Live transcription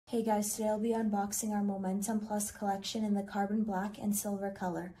Hey guys, today I'll be unboxing our Momentum Plus collection in the carbon black and silver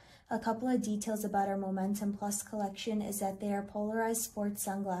color. A couple of details about our Momentum Plus collection is that they are polarized sports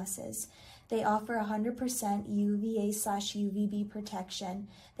sunglasses. They offer 100% UVA/UVB protection.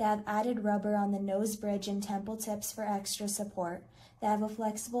 They have added rubber on the nose bridge and temple tips for extra support. They have a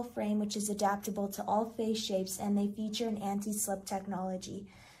flexible frame which is adaptable to all face shapes, and they feature an anti-slip technology.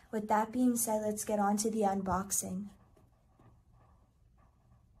 With that being said, let's get on to the unboxing.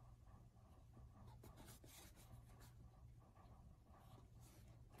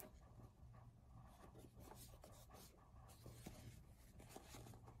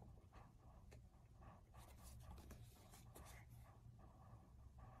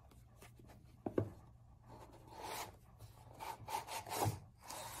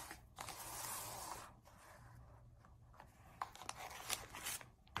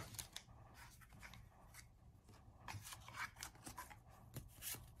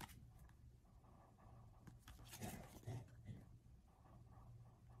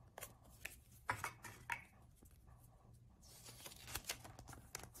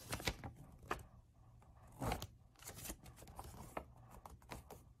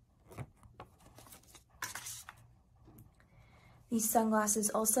 These sunglasses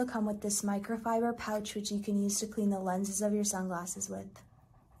also come with this microfiber pouch which you can use to clean the lenses of your sunglasses with.